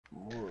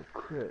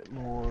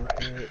more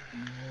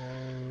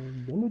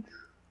damage.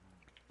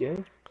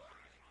 Yay.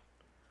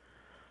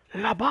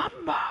 La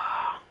Bamba!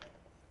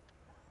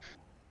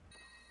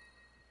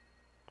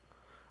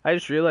 I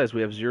just realized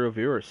we have 0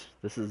 viewers.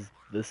 This is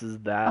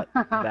that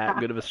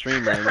good of a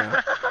stream right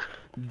now.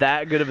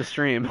 That good of a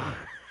stream.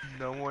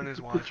 No one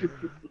is watching.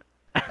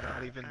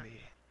 Not even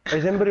me.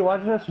 Is anybody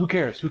watching us? Who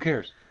cares? Who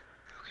cares?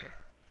 Okay.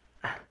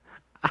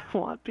 I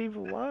want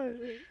people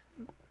watching.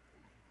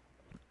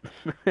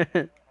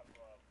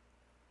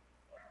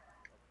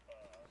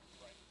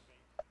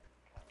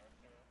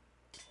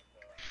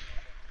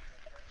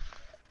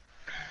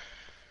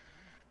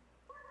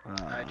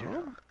 I do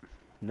not.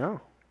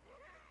 No.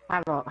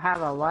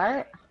 Have a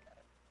what?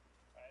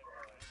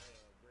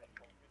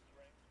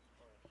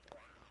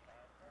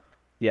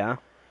 Yeah.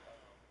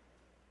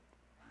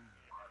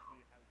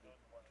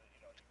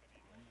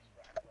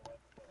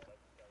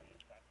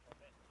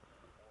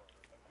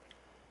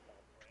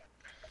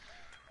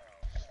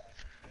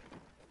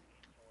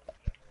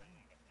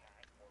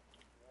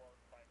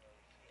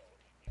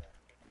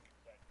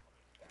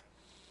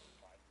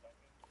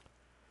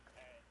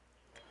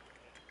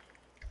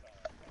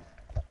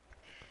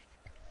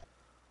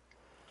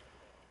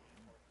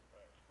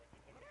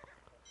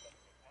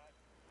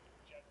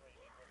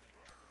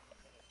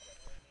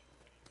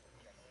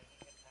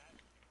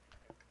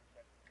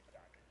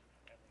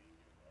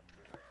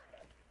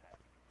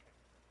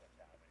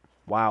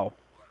 Wow.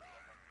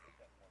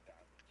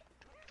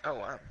 Oh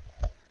wow.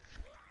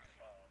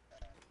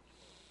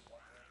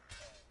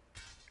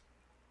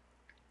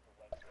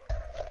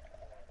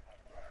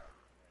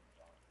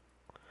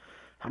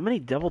 How many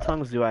devil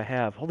tongues do I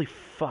have? Holy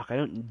fuck,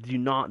 I do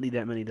not need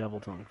that many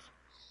devil tongues.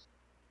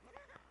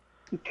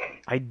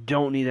 I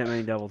don't need that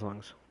many devil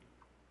tongues.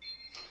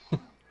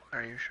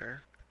 Are you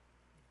sure?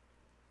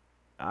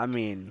 I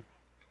mean...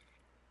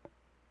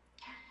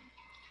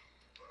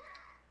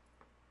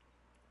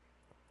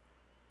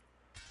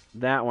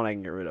 That one I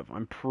can get rid of.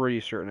 I'm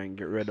pretty certain I can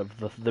get rid of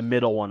the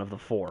middle one of the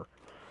 4.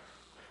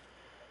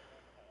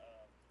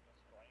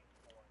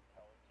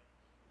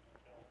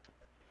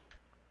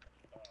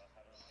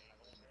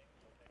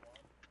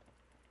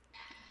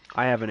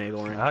 I have an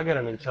eagle ring. I got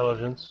an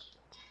intelligence.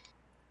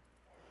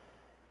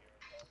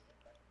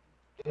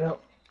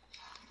 Yep.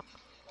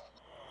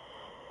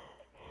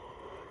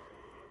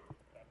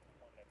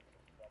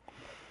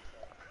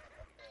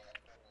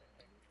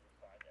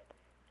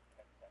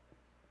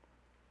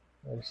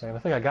 Wait a second. I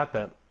think I got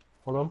that.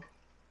 Hold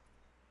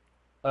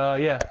on.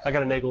 Yeah, I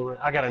got an eagle ring.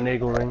 I got an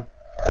eagle ring.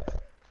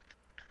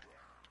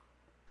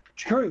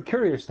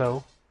 Curious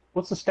though,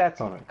 what's the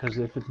stats on it? Because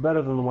if it's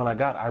better than the one I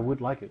got, I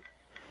would like it.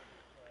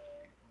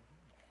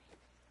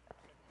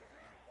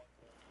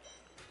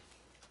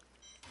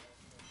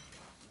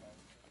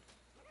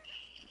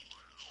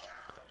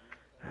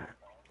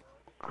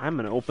 I'm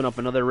gonna open up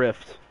another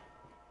rift.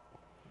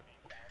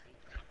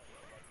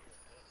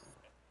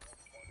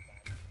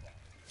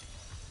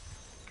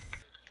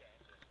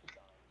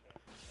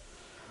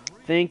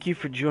 Thank you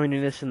for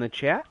joining us in the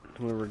chat.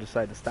 Whoever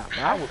decided to stop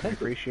by, I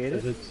appreciate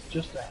it. It's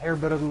just a hair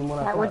better than the one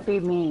I That thought. would be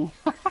me.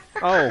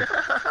 Oh.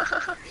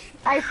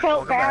 I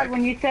felt bad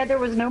when you said there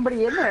was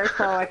nobody in there,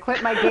 so I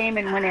quit my game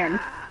and went in.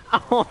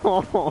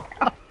 Oh.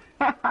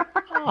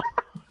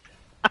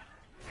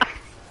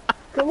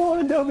 Come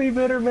on, don't be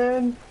bitter,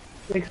 man.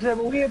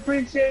 Except we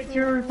appreciate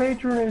your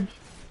patronage.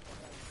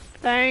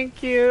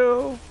 Thank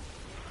you.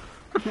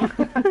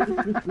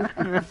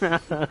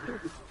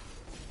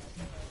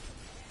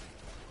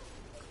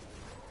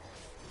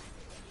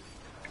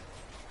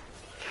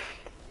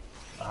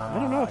 I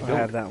don't know if I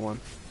have that one.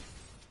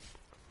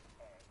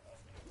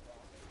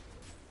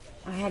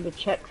 I had to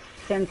check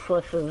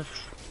Senseless's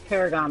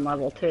Paragon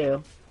level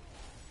too.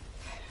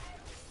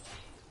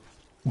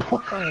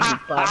 Oh, you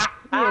butt.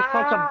 You're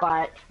such a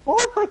butt.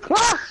 Oh my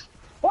gosh!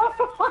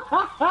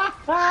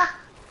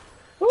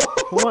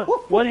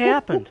 What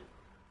happened?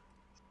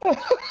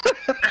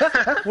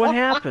 What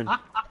happened?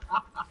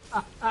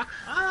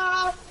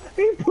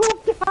 He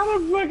pooped out a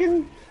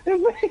fucking...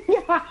 What?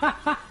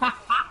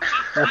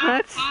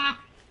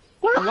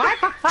 What?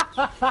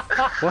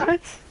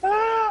 What?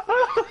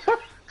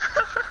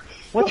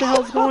 What the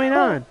hell's going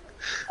on?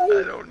 I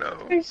don't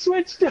know. He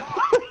switched up.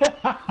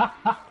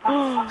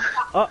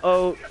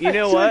 Uh-oh, you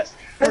know what?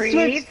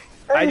 Breathe.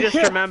 I just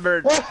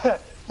remembered.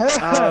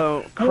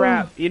 Oh,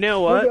 crap. You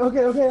know what?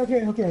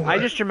 Okay. I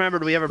just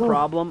remembered we have a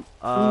problem.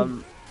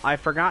 I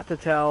forgot to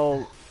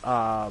tell,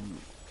 the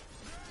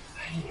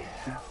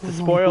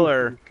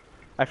spoiler.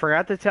 I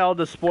forgot to tell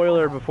the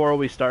spoiler before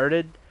we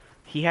started.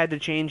 He had to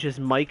change his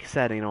mic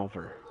setting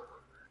over.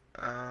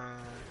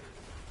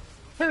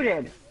 Who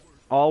did?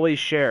 Always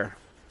share.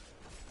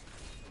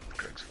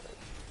 Greg's fault.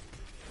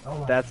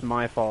 Oh That's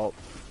my fault.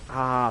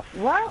 Ah,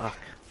 What? fuck.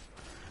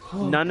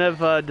 None of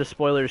the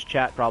spoilers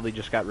chat probably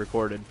just got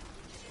recorded.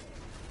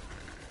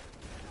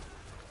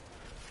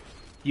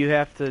 You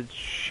have to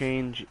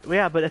change...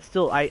 Yeah, but it's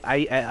still...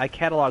 I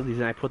catalog these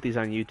and I put these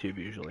on YouTube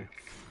usually.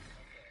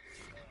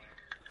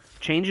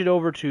 Change it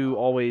over to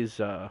always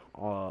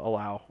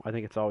allow. I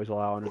think it's always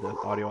allow under the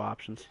audio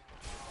options.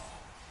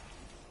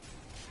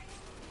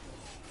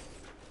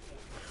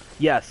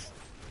 Yes.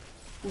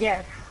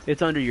 Yes.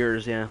 It's under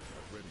yours, yeah.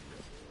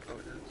 Oh, it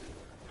is.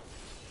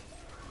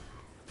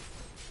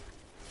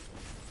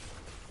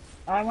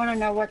 I want to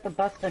know what the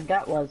busted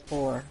gut was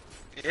for.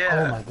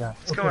 Yeah. Oh my god.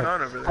 What's going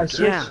on over there? I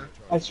switched, Yeah.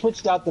 I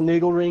switched out the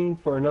niggle ring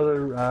for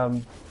another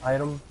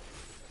item,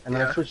 and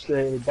then I Yeah. switched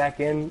it back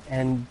in,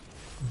 and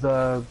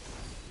the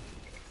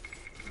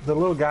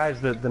little guys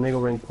that the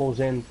niggle ring pulls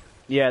in,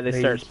 Yeah, they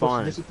start supposed to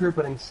spawning.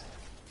 disappear,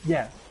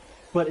 yeah,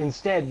 but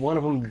instead one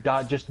of them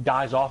just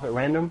dies off at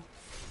random,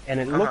 and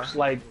it looks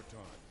like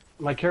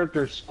my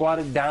character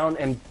squatted down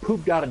and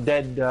pooped out a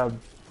dead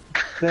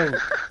thing.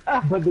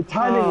 But the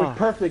timing was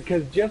perfect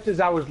because just as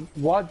I was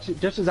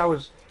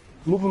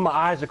moving my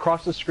eyes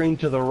across the screen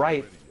to the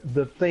right,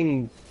 the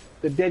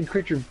dead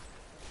creature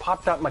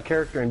popped out my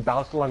character and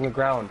bounced along the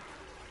ground.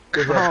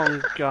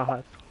 Oh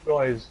god.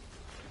 Noise.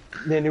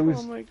 Then it was.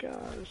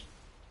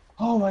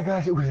 Oh my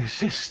gosh. It was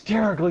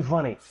hysterically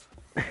funny.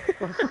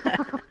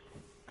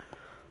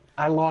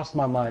 I lost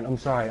my mind. I'm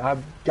sorry.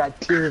 I've got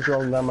tears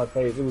rolling down my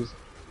face. It was.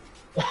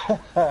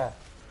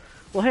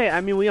 Well, hey,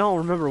 I mean, we all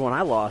remember when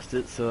I lost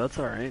it, so that's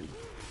alright.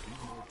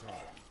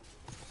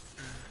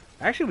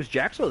 Actually, was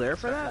Jaxo there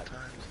for that? Times.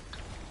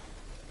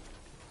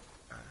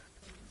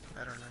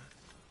 I don't know.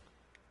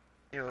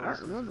 Yeah, what I was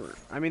don't it? remember.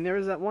 I mean, there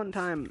was that one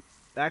time.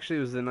 Actually,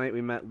 it was the night we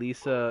met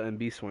Lisa and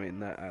Beastwain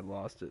that I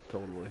lost it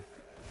totally.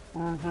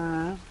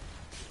 Uh-huh.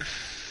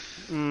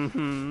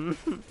 Mm-hmm.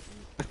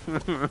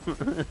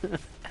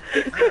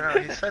 I don't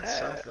know, he said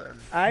something.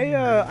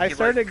 I He,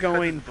 started like,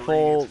 going couldn't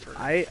full. breathe for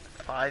I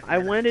 5 I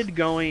minutes.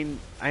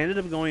 ended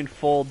up going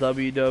full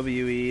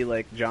WWE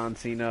like John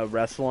Cena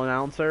wrestle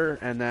announcer,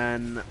 and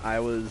then I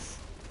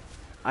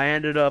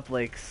ended up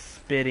like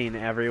spitting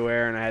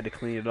everywhere, and I had to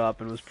clean it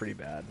up, and it was pretty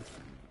bad.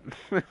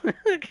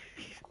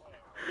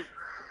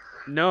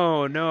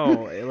 No,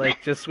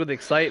 like just with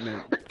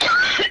excitement.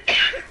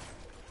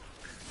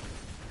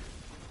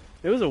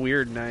 It was a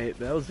weird night.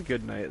 That was a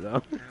good night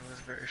though. Yeah, it was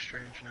a very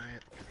strange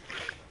night.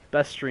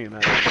 Best stream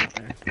ever. Out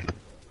there.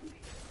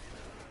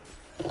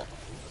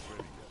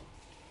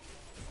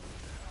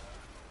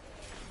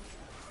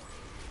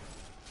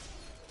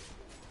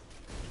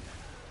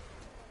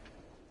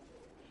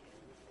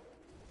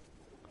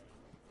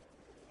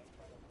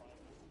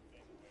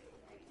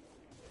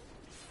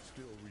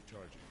 Still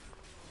recharging.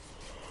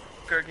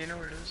 Greg, you know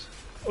where it is?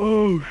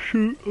 Oh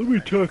shoot! Let me I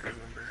don't check.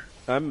 remember.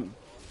 I'm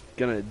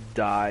gonna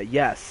die.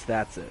 Yes,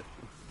 that's it.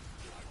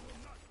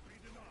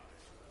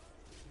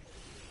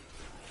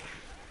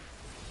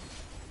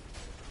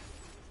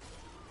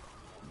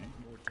 Need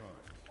more time.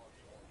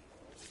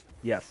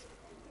 Yes.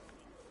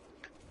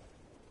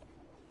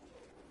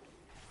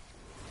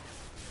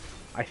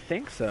 I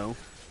think so.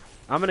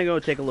 I'm gonna go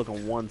take a look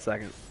in 1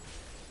 second.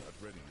 Not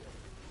ready yet.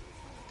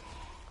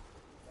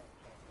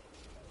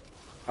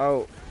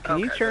 Oh, can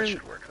you Okay, turn? that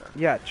should work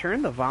then. Yeah,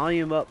 turn the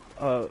volume up.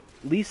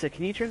 Lisa,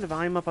 can you turn the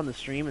volume up on the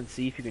stream and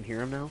see if you can hear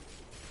him now?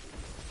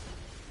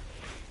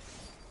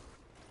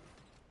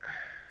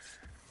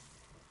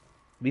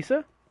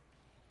 Lisa?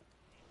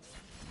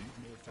 Need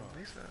more time.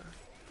 Lisa,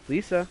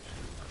 Lisa?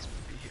 let's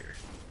be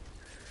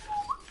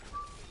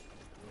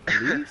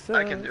here. Lisa?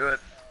 I can do it.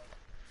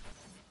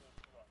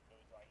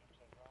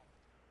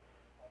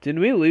 Did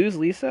we lose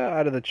Lisa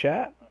out of the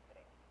chat?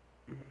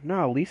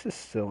 No, Lisa's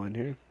still in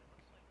here.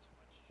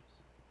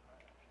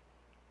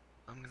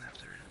 I'm gonna have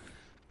to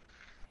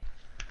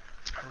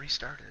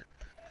restart it.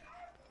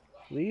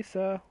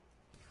 Lisa.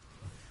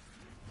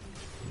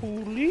 Oh,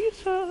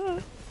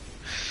 Lisa.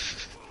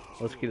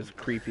 Let's get as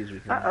creepy as we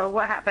can. Uh-oh,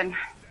 what happened?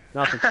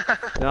 Nothing.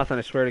 Nothing,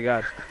 I swear to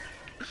God.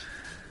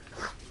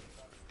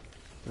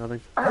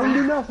 Nothing. I didn't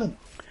do nothing.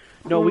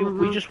 No,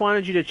 we just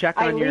wanted you to check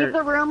I on leave your...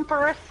 the room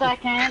for a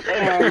second,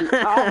 and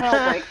all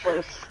hell breaks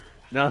loose.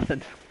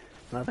 Nothing.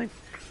 Nothing.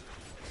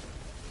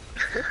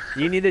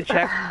 You need to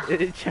check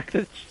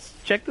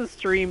check the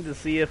stream to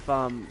see if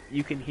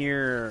you can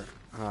hear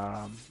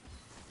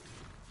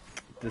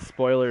the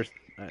spoilers.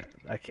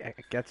 I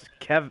guess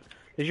Kev.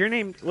 Is your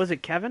name? Was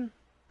it Kevin?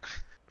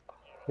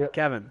 Yep.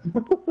 Kevin.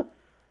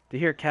 To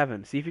hear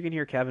Kevin. See if you can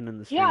hear Kevin in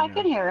the stream. Yeah, I now.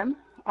 can hear him.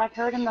 I've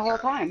heard him the whole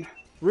time.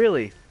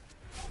 Really?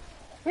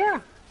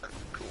 Yeah.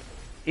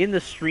 In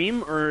the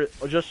stream or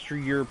just through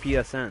your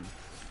PSN?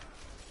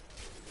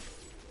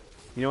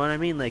 You know what I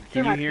mean? Like,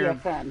 Through can you my hear him?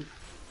 PSN.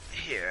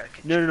 Here, I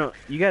can No.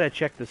 You gotta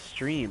check the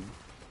stream.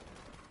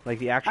 Like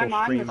the actual I'm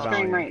on stream the volume.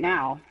 stream right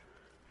now.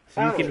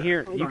 So you Oh, can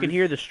hear hold you on. can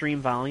hear the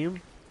stream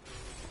volume.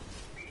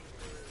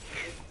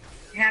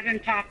 Have him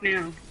talk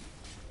now.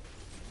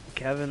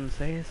 Kevin,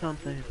 say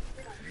something. Need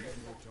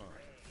more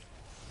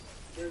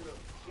time.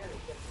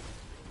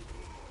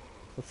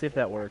 Let's see if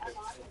that works.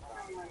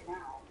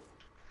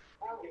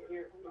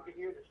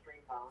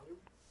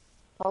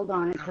 Hold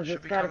on, because should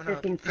it's be got a coming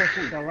up.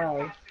 15%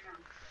 delay.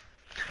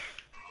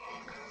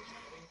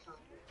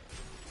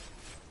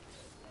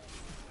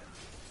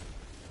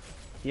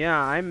 Yeah,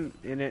 I'm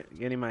in it,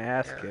 getting my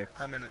ass Yeah,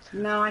 kicked. I'm in it too.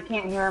 No, I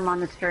can't hear him on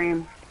the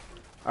stream.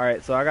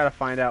 Alright, so I gotta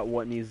find out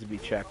what needs to be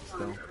checked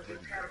still.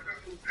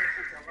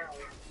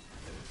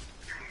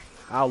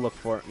 I'll look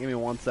for it. Give me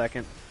 1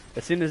 second.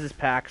 As soon as this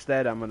pack's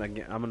dead, I'm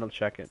gonna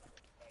check it.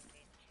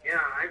 Yeah,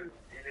 I'm in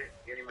it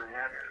getting my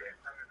ass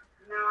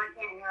kicked. No, I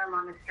can't hear him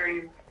on the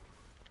stream.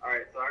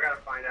 Alright, so I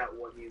gotta find out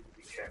what needs to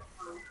be checked.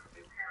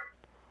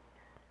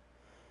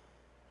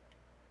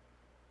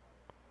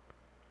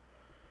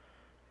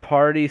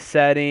 Party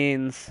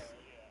settings.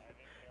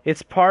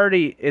 It's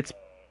party. It's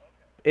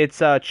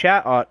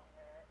chat.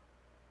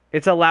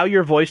 It's allow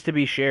your voice to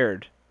be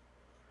shared.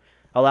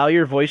 Allow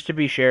your voice to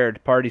be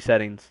shared. Party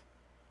settings.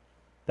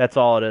 That's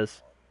all it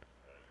is.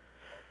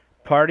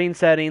 Party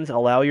settings.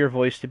 Allow your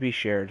voice to be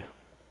shared.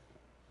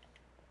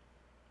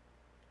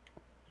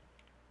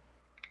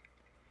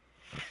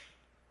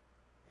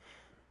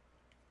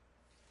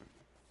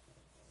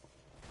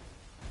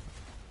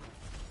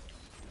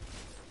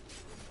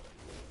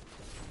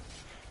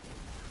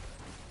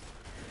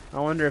 I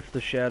wonder if the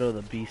Shadow of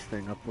the Beast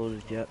thing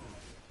uploaded yet.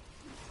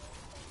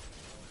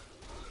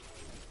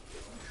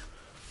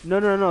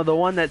 No. The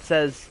one that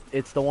says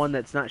it's the one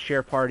that's not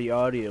share party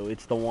audio.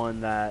 It's the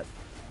one that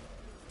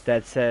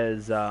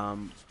says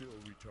Still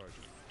recharging.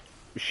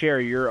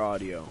 share your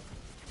audio.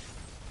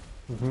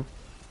 Mm-hmm.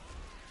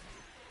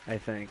 I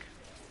think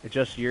it's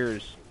just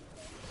yours.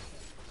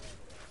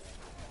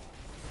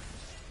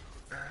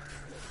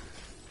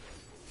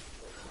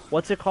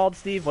 What's it called,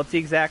 Steve? What's the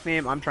exact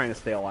name? I'm trying to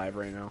stay alive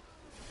right now.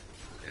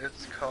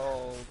 It's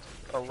called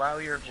Allow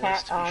Your Voice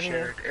Chat to be audio.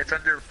 Shared. It's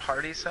under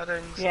Party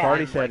Settings. Yeah.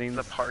 Party and, settings.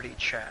 Like, the Party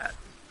Chat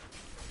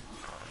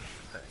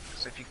thing.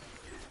 So if you...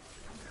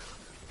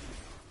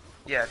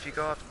 Yeah, if you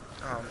go up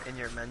in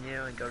your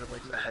menu and go to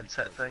like the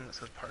headset thing that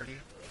says Party,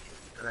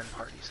 and then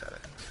Party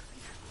Settings.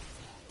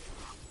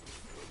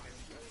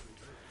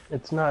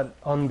 It's not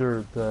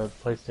under the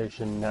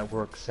PlayStation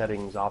Network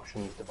settings,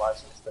 options,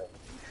 devices thing.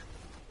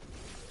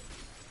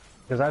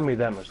 Because I made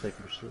that mistake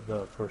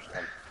the first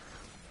time.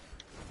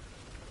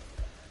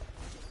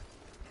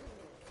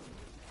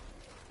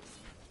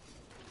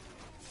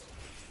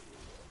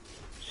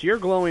 So you're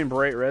glowing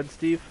bright red,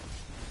 Steve?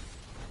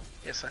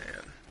 Yes, I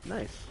am.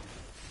 Nice.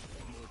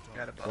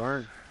 Got a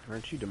buff.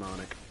 Aren't you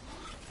demonic?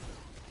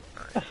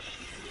 A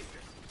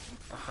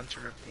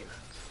hunter of demons.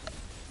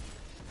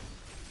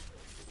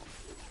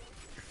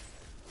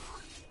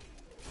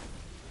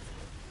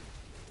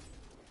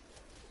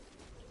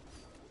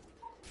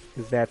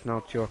 Is that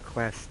not your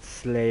quest,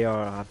 Slayer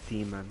of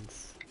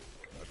Demons?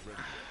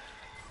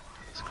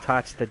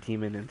 Touch the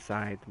demon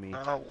inside me.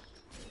 Oh,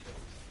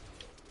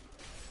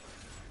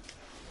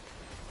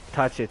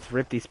 Touch it.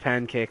 Rip these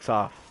pancakes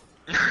off.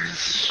 oh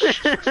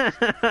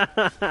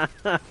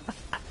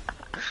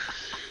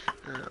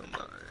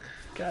my.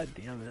 God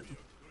damn it.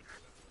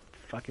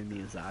 Fucking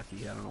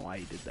Miyazaki. I don't know why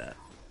he did that.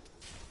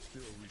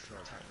 Still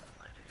recharging.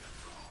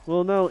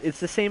 Well, no,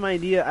 it's the same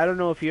idea. I don't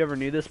know if you ever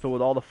knew this, but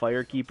with all the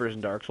Fire Keepers in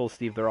Dark Souls,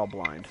 Steve, they're all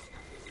blind.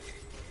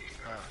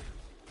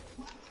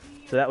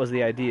 So that was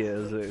the idea.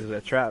 Is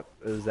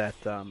that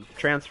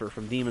transfer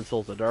from Demon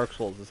Souls to Dark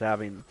Souls is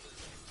having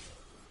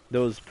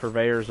those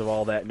purveyors of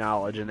all that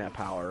knowledge and that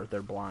power.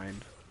 They're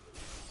blind.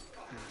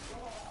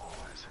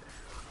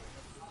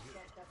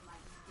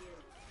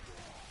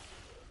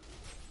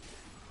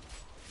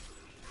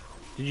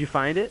 Did you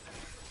find it?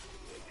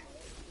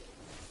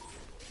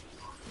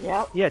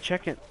 Yep. Yeah,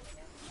 check it.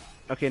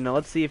 Okay, now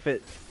let's see if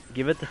it...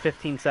 Give it the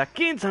 15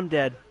 seconds, I'm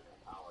dead.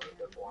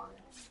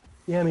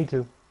 Yeah, me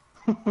too.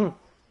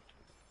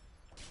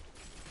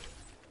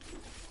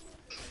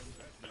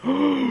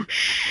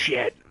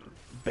 Shit!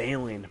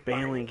 Bailing,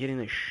 getting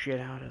the shit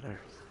out of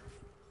there.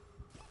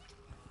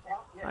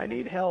 I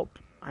need help.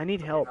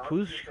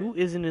 Who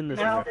isn't in this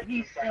No, rift?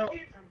 he still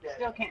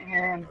can't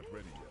hear him. Not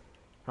ready yet.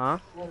 Huh?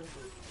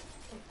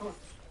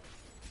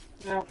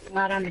 No,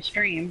 not on the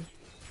stream.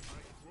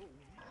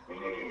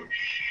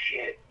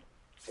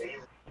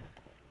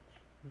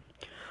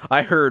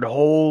 I heard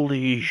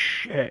holy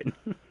shit.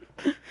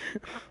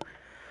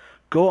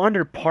 Go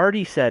under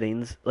party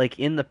settings, like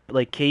in the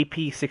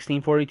KP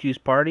 1642's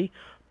party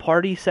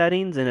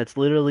settings, and it's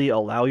literally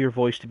allow your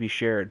voice to be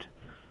shared.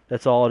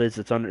 That's all it is.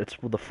 It's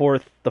the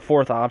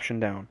fourth option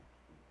down.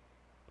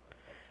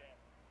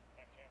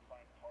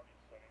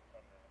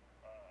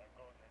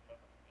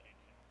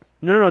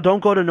 No, don't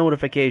go to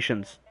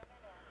notifications.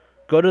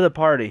 Go to the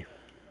party.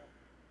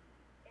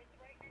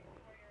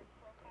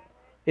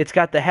 It's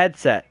got the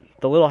headset,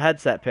 the little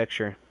headset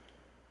picture.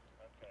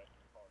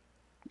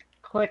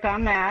 Click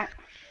on that,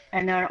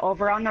 and then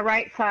over on the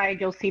right side,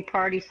 you'll see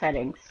party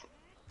settings.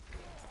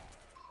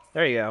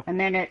 There you go. And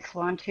then it's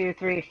 1, 2,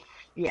 3.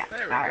 Yeah.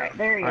 There we All go. right.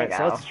 There you Alright, go.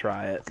 so let's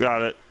try it.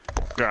 Got it.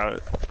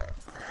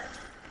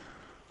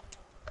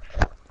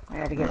 I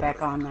got to get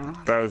back on now.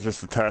 That was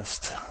just a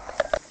test.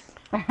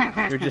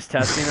 You're just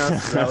testing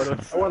us? Is that what it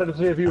was? I wanted to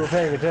see if you were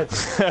paying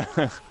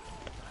attention.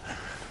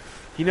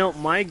 You know,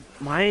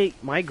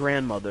 my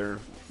grandmother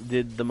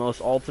did the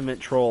most ultimate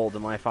troll to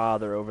my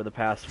father over the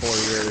past 4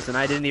 years, and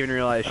I didn't even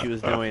realize she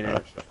was doing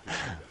it.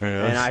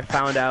 Yeah. And I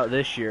found out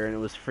this year, and it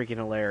was freaking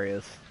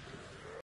hilarious.